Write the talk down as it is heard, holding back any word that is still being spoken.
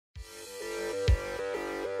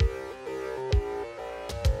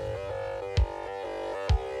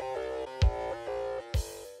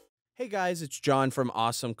guys, it's John from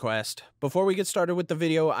Awesome Quest. Before we get started with the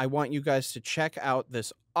video, I want you guys to check out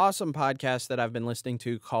this awesome podcast that I've been listening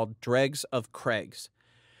to called Dregs of Craigs.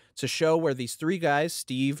 It's a show where these three guys,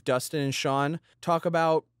 Steve, Dustin, and Sean, talk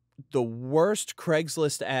about the worst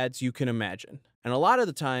Craigslist ads you can imagine. And a lot of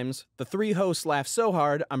the times, the three hosts laugh so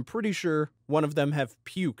hard, I'm pretty sure one of them have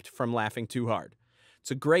puked from laughing too hard.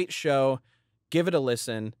 It's a great show. Give it a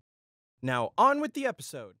listen. Now, on with the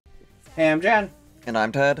episode. Hey, I'm John. And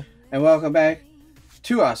I'm Ted. And welcome back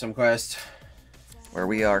to Awesome Quest, Where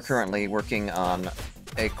we are currently working on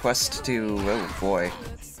a quest to,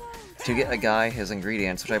 to get a guy his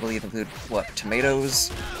ingredients, which I believe include, what, tomatoes,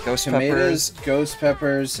 ghost peppers? Ghost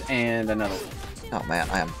peppers, and another one. Oh man,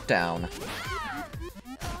 I am down.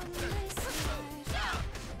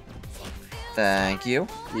 Thank you.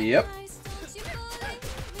 Yep.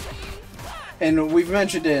 And we've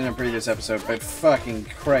mentioned it in a previous episode, but fucking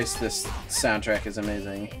Christ, this soundtrack is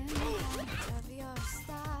amazing.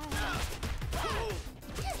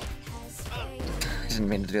 I didn't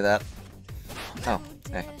mean to do that. Oh,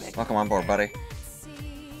 hey, welcome on board, buddy.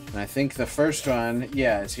 And I think the first one,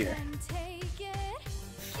 yeah, is here.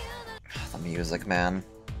 The music, man.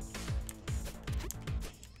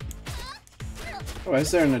 Why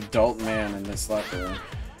is there an adult man in this locker room?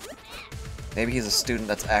 Maybe he's a student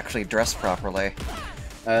that's actually dressed properly.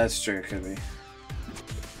 That's true, it could be.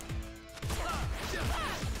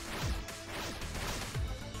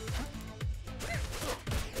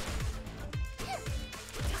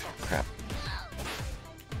 Crap.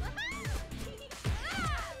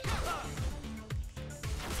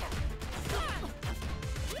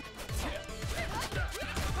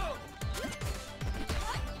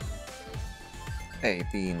 Hey,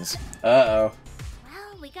 beans. Uh-oh.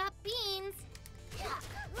 Well, we got beans.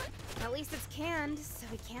 At least it's canned, so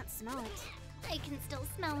we can't smell it. I can still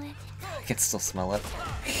smell it. I can still smell it.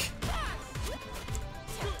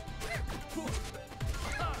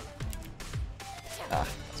 Ah,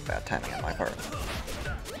 that's bad timing on my part.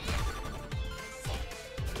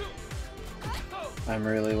 I'm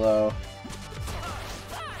really low.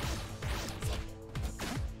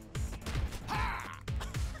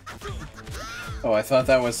 Oh, I thought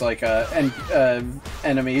that was like an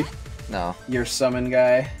enemy. No. Your summon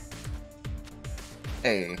guy.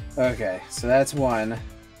 Hey. Okay, so that's one.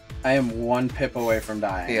 I am one pip away from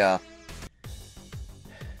dying. Yeah.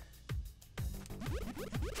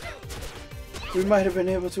 We might have been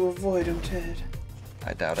able to avoid him, Ted.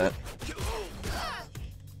 I doubt it.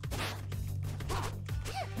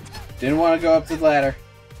 Didn't want to go up the ladder.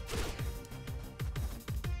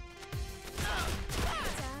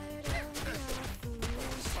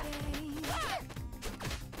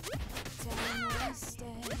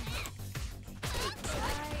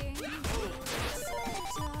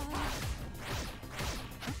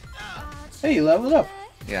 Hey, you leveled up.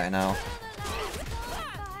 Yeah, I know.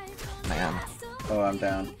 Man. Oh, I'm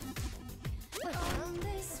down.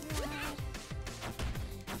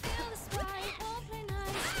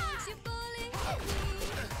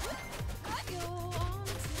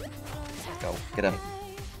 Go. Get him.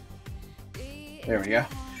 There we go.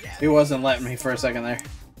 He wasn't letting me for a second there.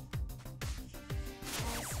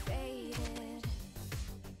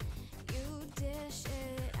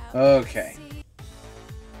 Okay.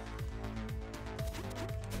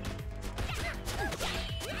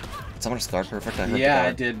 Someone just guard perfect. I heard Yeah, the guard.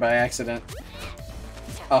 I did by accident.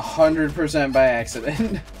 100% by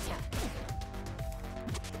accident.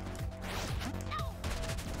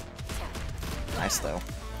 Nice though.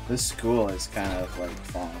 This school is kind of like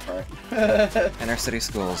falling apart. Inner city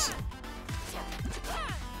schools.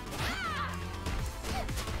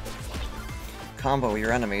 Combo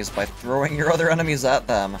your enemies by throwing your other enemies at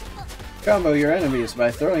them. Combo your enemies by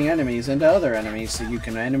throwing enemies into other enemies so you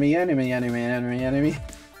can enemy.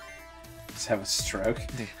 Just have a stroke.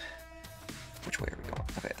 Which way are we going?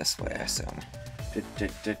 Okay, this way, I assume.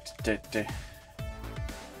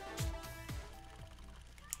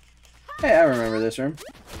 Hey, I remember this room.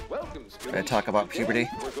 They talk about puberty.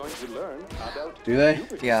 Do they?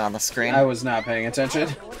 Yeah, on the screen. I was not paying attention.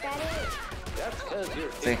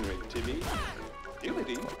 See?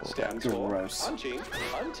 Gross.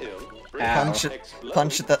 Punch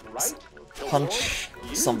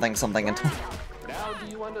something into. Now do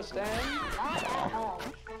you understand?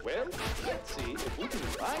 Well, let's see if we can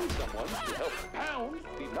find someone to help pound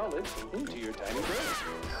the knowledge into your tiny brain.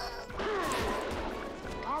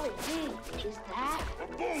 Golly gee, is that?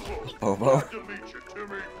 Bobo.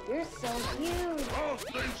 You're so huge.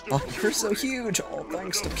 Oh, you're so huge! All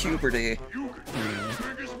thanks to puberty.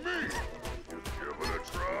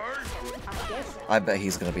 I bet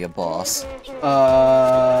he's gonna be a boss.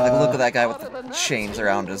 Like, Like, look at that guy with the chains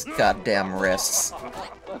around his goddamn wrists.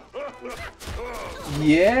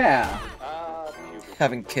 Yeah.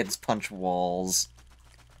 Having kids punch walls.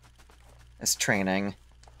 As training.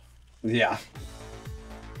 Yeah.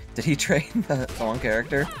 Did he train the one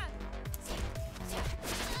character?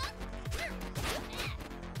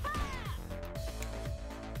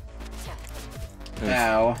 Oof.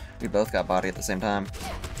 Ow. We both got body at the same time.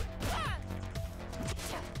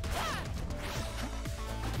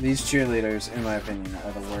 These cheerleaders, in my opinion,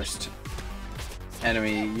 are the worst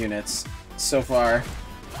enemy units so far.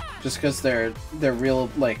 Just because they're real,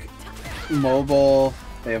 like, mobile,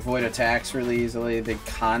 they avoid attacks really easily, they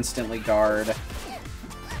constantly guard.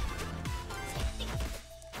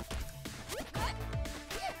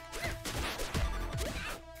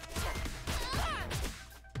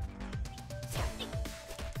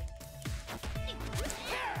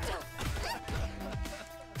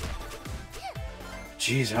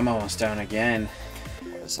 Jeez, I'm almost down again.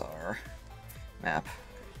 What is our map?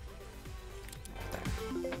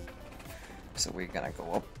 So we're gonna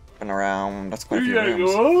go up and around. That's quite a few rooms.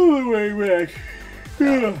 all the way back.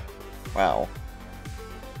 Yeah. Wow.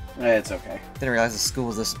 It's okay. Didn't realize the school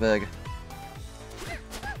was this big.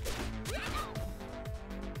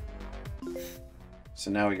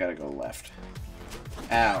 So now we gotta go left.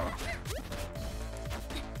 Ow.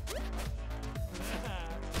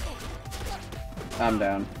 I'm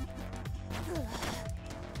down. There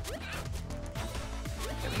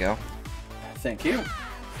we go. Thank you.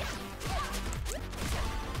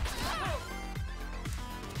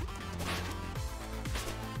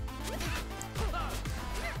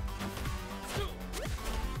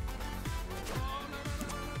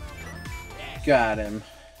 Got him.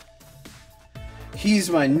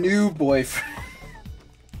 He's my new boyfriend.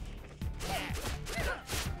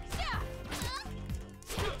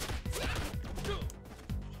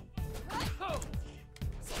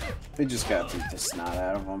 We just gotta beat the snot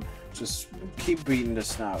out of them. Just keep beating the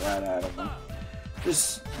snot right out of them.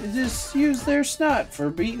 Just use their snot for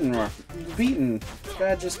beating.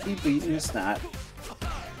 Gotta just keep beating the snot.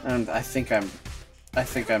 And I think I'm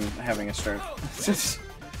having a stroke.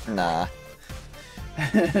 Nah.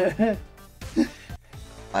 I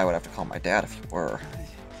would have to call my dad if you were.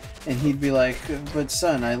 And he'd be like, "But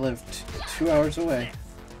son, I live 2 hours away."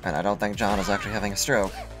 And I don't think John is actually having a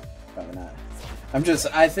stroke. Probably not.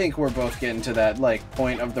 I think we're both getting to that, like,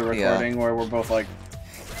 point of the recording where we're both like...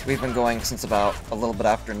 We've been going since about a little bit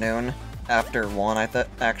after noon. After 1,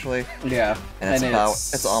 actually. Yeah. And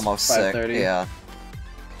it's almost 5:30. 6. Yeah.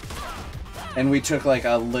 And we took, like,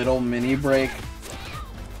 a little mini break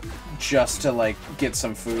just to, like, get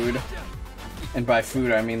some food. And by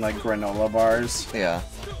food, I mean, like, granola bars. Yeah.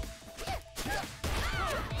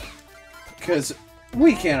 Because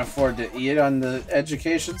we can't afford to eat on the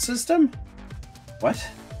education system. What?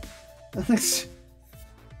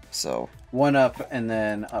 So. 1 up and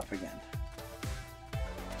then up again.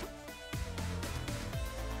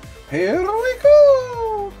 Here we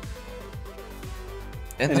go!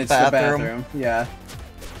 In And the it's bathroom. the bathroom. Yeah.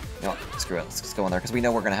 No, screw it. Let's just go in there because we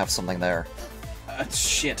know we're gonna have something there.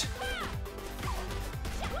 Shit.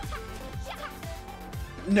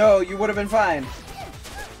 No, you would have been fine.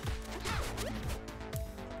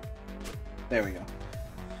 There we go.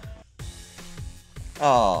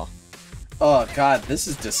 Oh. Oh god, this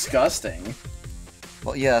is disgusting.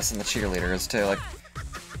 Well, yes, and the cheerleaders too. Like,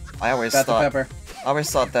 I always Got the thought. pepper. I always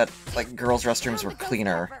thought that like girls' restrooms were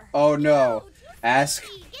cleaner. Oh no. Ask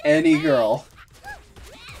any girl.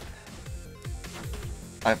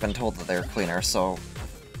 I've been told that they're cleaner, so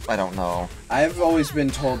I don't know. I've always been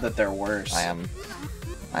told that they're worse. I am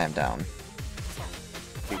down.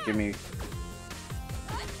 Okay, give me...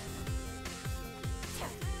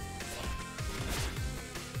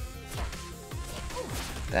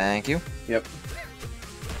 Thank you. Yep.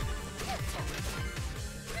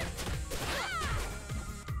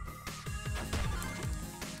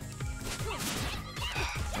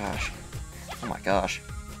 Gosh. Oh my gosh.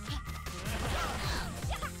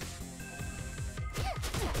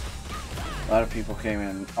 A lot of people came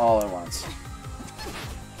in all at once.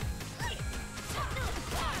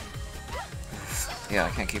 Yeah,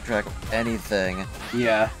 I can't keep track of anything.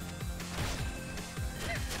 Yeah.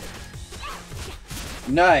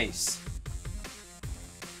 Nice.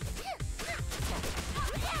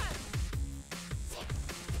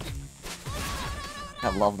 I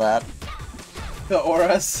love that. The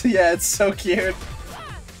auras. Yeah, it's so cute.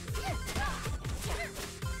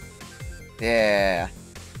 Yeah.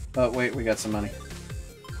 Oh, wait, we got some money.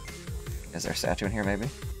 Is there a statue in here, maybe?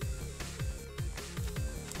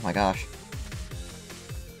 Oh my gosh.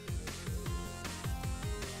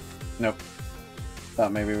 Nope.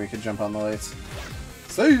 Thought maybe we could jump on the lights.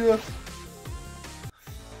 See ya!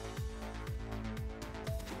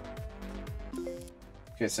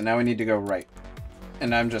 Okay, so now we need to go right.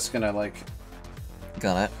 And I'm just gonna, like...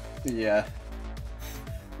 Gun it. Yeah.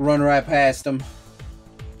 Run right past them.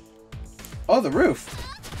 Oh, the roof!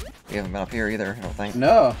 We haven't been up here either, I don't think.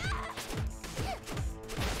 No.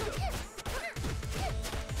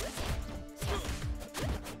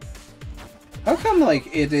 How come,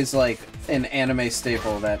 like, it is, like, an anime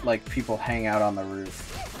staple that, like, people hang out on the roof?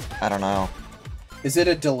 I don't know. Is it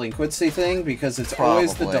a delinquency thing? Because it's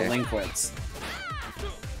always the Probably. delinquents.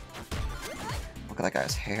 Look at that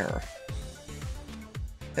guy's hair.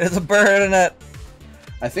 There's a bird in it!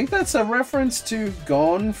 I think that's a reference to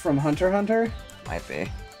Gon from Hunter x Hunter. Might be.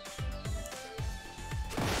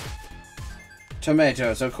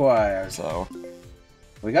 Tomatoes acquired. So,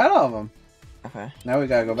 We got all of them. okay. Now we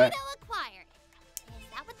gotta go back. Tomato acquired. Is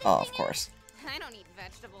that what this Oh, thing of course. I don't eat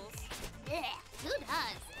vegetables. is? Yeah, who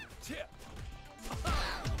does?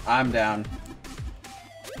 I'm down.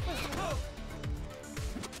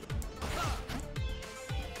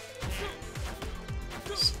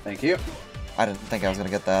 Thank you. I didn't think I was gonna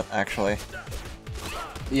get that, actually.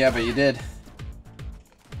 Yeah, but you did.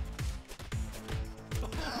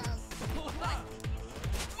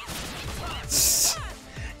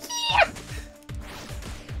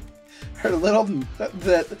 Her little...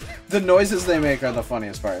 The noises they make are the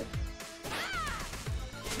funniest part.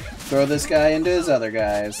 Throw this guy into his other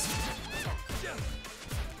guys.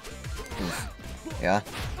 Yeah?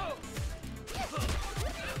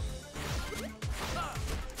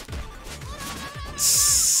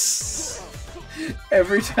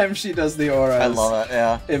 Every time she does the auras, I love it,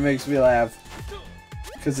 yeah. it makes me laugh.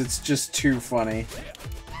 Because it's just too funny.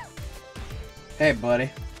 Hey, buddy.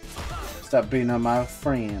 Stop beating on my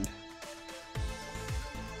friend.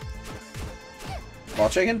 Ball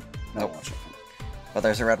chicken? No Nope. ball chicken. But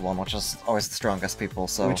there's a red one, which is always the strongest people,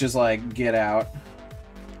 so... Which is like, get out.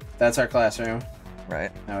 That's our classroom.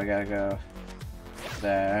 Right. Now we gotta go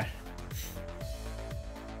there.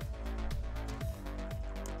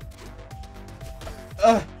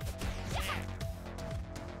 Ugh!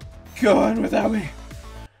 Go on without me.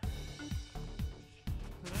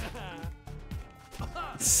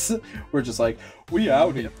 We're just like, we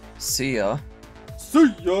out here. See ya.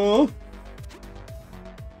 See ya!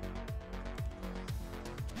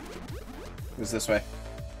 It was this way.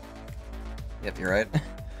 Yep, you're right.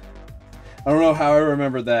 I don't know how I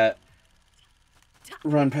remembered that.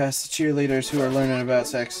 Run past the cheerleaders who are learning about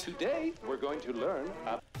sex. Today, we're going to learn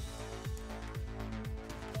about...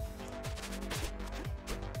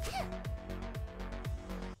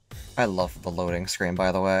 I love the loading screen,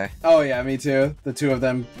 by the way. Oh yeah, me too. The two of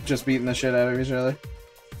them just beating the shit out of each other.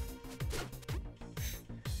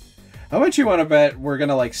 How much you want to bet we're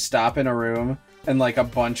gonna like stop in a room and like a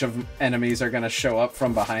bunch of enemies are gonna show up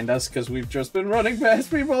from behind us because we've just been running past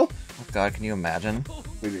people? Oh god, can you imagine?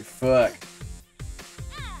 We'd be fucked.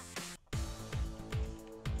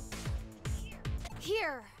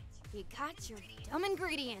 Here, you got your dumb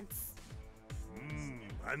ingredients.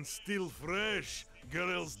 And still fresh.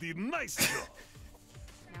 Girls did nice job.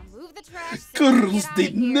 Now move the trash. So we can Girls get did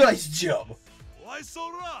outta here. nice job. Why so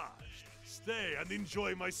rushed? Stay and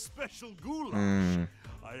enjoy my special goulash.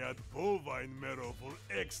 I add bovine marrow for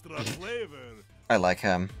extra flavor. I like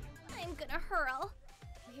him. I'm gonna hurl.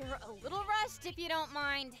 We're a little rushed if you don't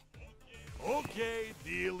mind. Okay,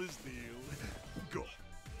 deal is deal. Go.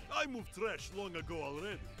 I moved trash long ago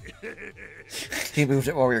already. He moved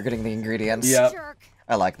it while we were getting the ingredients. Yep. Jerk.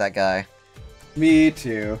 I like that guy. Me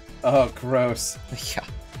too. Oh, gross. Yeah.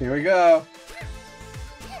 Here we go.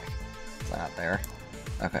 It's not there.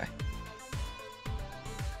 Okay.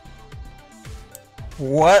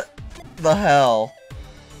 What the hell?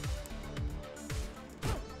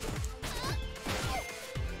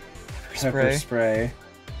 Pepper Spray. spray.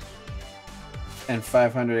 And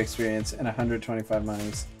 500 experience and 125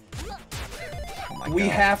 monies. Oh my We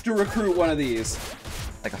god. have to recruit one of these.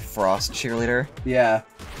 Like a frost cheerleader. Yeah.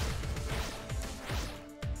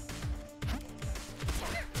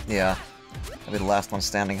 Yeah. I'll be the last one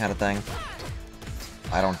standing kind of thing.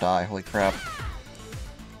 I don't die, holy crap.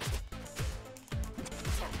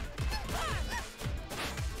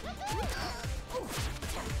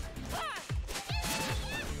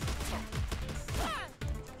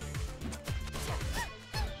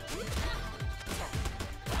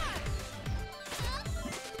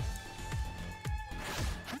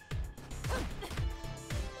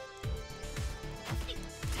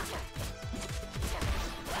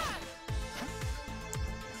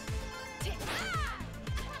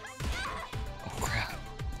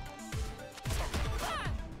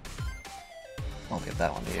 I'll give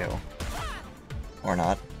that one to you. Or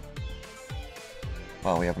not.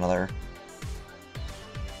 Well, we have another.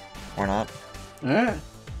 Or not. Alright.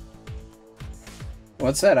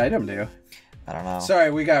 What's that item do? I don't know.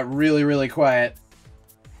 Sorry, we got really, really quiet.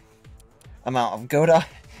 Amount of Godai.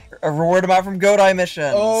 A reward amount from Godai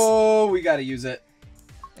missions! Oh, we gotta use it.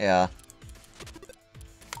 Yeah.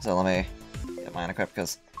 So let me get mine equipped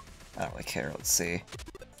because I don't really care. Let's see.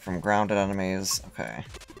 From grounded enemies. Okay.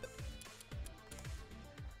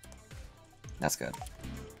 That's good.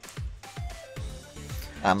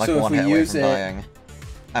 I'm like So if one we hit away use from it- dying.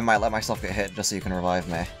 I might let myself get hit just so you can revive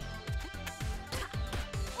me.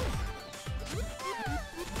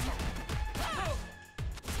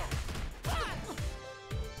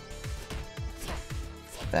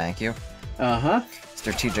 Thank you. Uh-huh.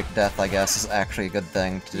 Strategic death, I guess, is actually a good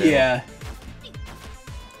thing to do. Yeah.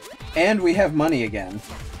 And we have money again.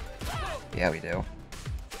 Yeah, we do.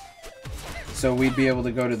 So we'd be able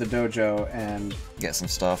to go to the dojo and Get some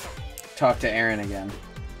stuff. talk to Aaron again.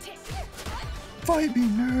 Fight me,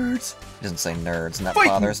 nerds! He doesn't say nerds, and that Fight me!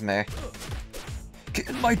 bothers me. Get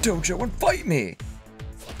in my dojo and fight me!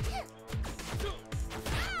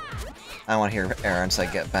 I want to hear Aaron say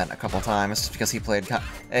get bent a couple times, just because he played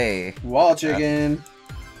Hey! Wall chicken!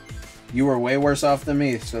 You were way worse off than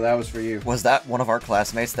me, so that was for you. Was that one of our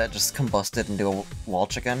classmates that just combusted into a wall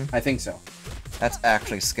chicken? I think so. That's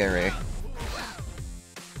actually scary.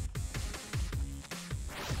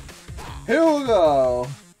 Here we go!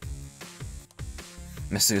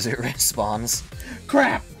 Misuzu respawns.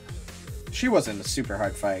 Crap! She wasn't a super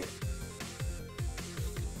hard fight.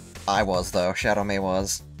 I was, though. Shadow May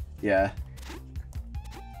was. Yeah.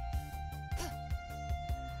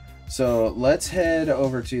 So let's head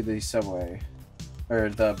over to the subway. Or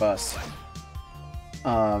the bus.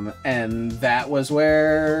 And that was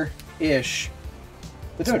where ish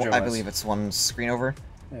the dojo was. I believe it's one screen over.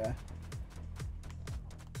 Yeah.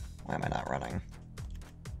 Why am I not running?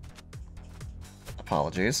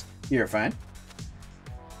 Apologies. You're fine.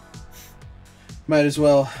 Might as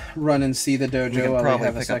well run and see the We dojo can while we probably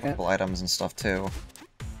have a pick up a second. couple items and stuff too.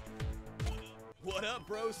 What up,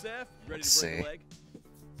 bro, Seth? You ready Let's to break see. a leg?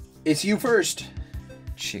 It's you first.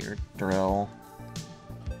 Cheer drill.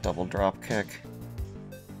 Double drop kick.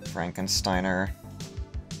 Frankensteiner.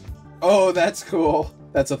 Oh, that's cool.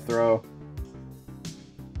 That's a throw.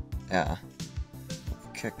 Yeah.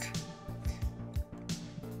 Kick.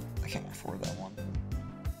 I can't afford that one.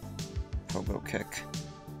 Pogo kick.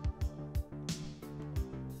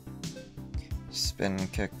 Spin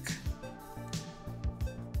kick.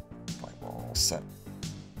 Flyball set.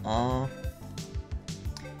 I'm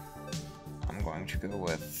going to go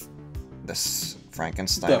with this The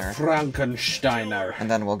Frankensteiner. Frankensteiner. And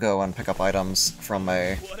then we'll go and pick up items from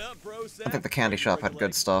a... What up, bro, Seth? I think the candy shop had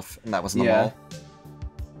good stuff, and that was in the Yeah. mall.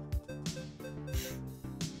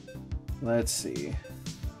 Let's see.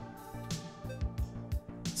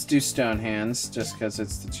 Let's do stone hands, just because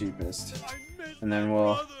it's the cheapest. I miss And then my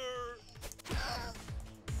we'll... brother.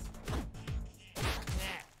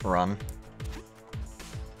 Run.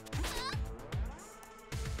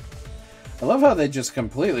 I love how they just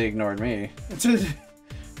completely ignored me.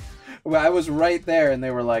 Well, I was right there, and they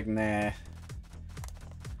were like, nah.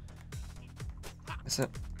 Is it?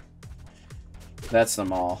 That's the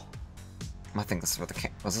mall. I think this is where the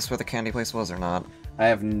was this where the candy place was or not? I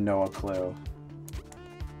have no clue.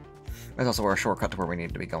 It's also where a shortcut to where we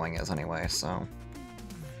need to be going is anyway, so...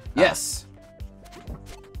 Yes!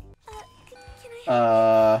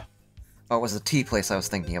 Oh, it was the tea place I was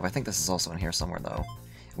thinking of. I think this is also in here somewhere, though.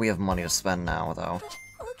 We have money to spend now, though.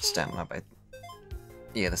 Stamina by...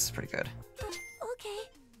 Yeah, this is pretty good. Okay.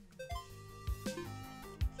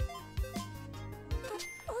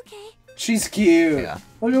 Okay. She's cute! Yeah.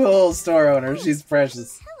 Look at the little store owner, she's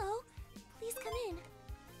precious. Hello. Please come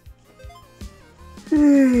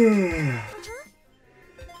in.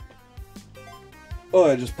 Oh,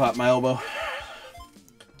 I just popped my elbow.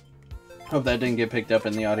 Hope that didn't get picked up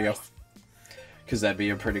in the audio. Because that'd be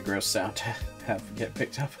a pretty gross sound to have get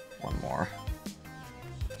picked up. One more.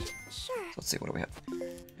 Sure. Let's see, what do we have?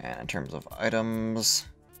 And in terms of items...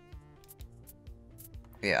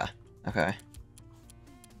 Yeah, okay.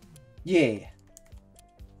 Yeah.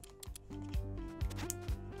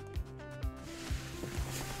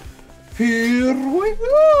 Here we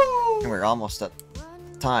go! And we're almost at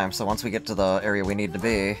time, so once we get to the area we need to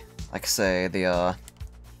be, like say the, oh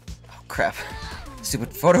crap.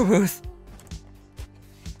 Stupid photo booth!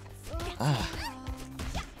 Ah.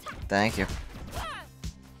 Thank you.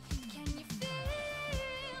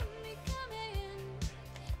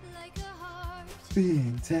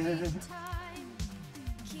 Being time.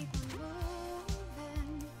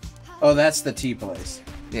 Oh, that's the tea place.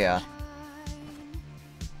 Yeah.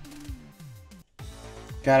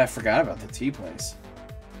 God, I forgot about the tea place.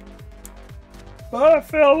 Bye,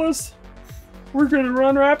 fellas. We're gonna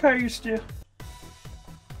run right past you.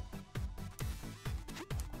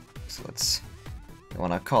 So let's... You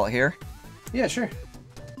want to call it here? Yeah, sure.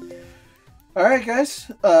 Alright, guys.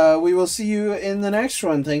 We will see you in the next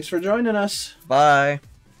one. Thanks for joining us. Bye.